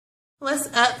What's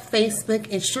up, Facebook?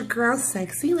 It's your girl,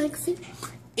 Sexy Lexy.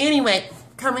 Anyway,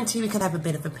 coming to you because I have a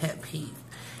bit of a pet peeve.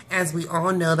 As we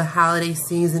all know, the holiday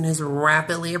season is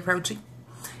rapidly approaching.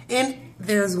 And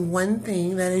there's one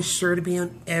thing that is sure to be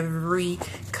on every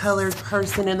colored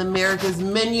person in America's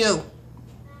menu.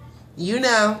 You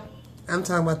know, I'm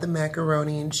talking about the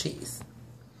macaroni and cheese.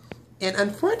 And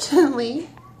unfortunately,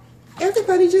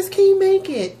 everybody just can't make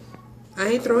it. I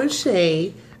ain't throwing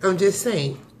shade. I'm just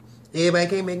saying. Everybody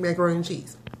can't make macaroni and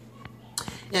cheese.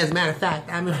 As a matter of fact,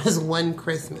 I remember this one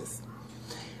Christmas.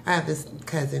 I have this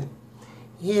cousin.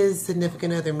 His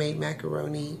significant other made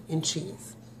macaroni and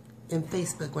cheese. And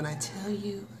Facebook, when I tell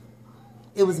you,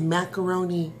 it was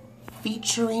macaroni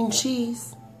featuring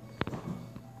cheese.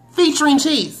 Featuring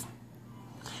cheese.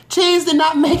 Cheese did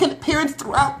not make an appearance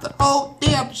throughout the whole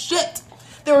damn shit.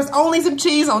 There was only some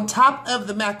cheese on top of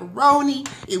the macaroni.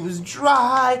 It was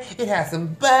dry. It had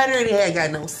some butter. It had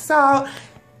got no salt.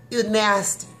 It was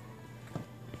nasty.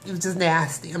 It was just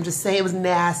nasty. I'm just saying it was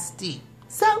nasty.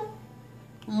 So,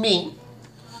 me,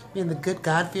 being the good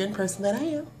God-fearing person that I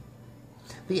am,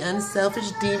 the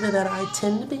unselfish diva that I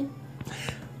tend to be,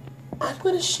 I'm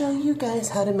going to show you guys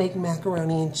how to make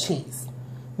macaroni and cheese.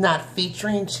 Not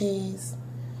featuring cheese.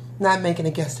 Not making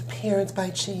a guest appearance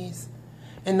by cheese.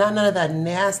 And not none of that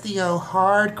nasty old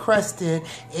hard-crusted,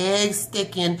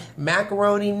 egg-sticking,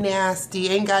 macaroni nasty,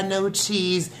 ain't got no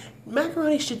cheese.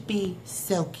 Macaroni should be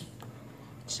silky.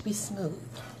 It should be smooth.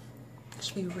 It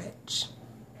should be rich.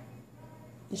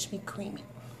 It should be creamy.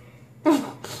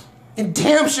 And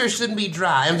damn sure shouldn't be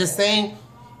dry. I'm just saying,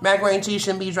 macaroni and cheese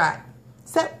shouldn't be dry.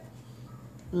 So,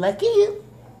 lucky you.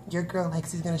 Your girl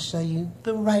Lexy's gonna show you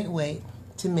the right way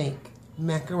to make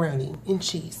macaroni and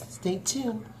cheese. Stay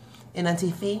tuned. And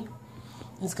Auntie Fee,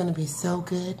 it's going to be so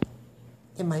good,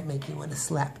 it might make you want to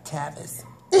slap Tavis.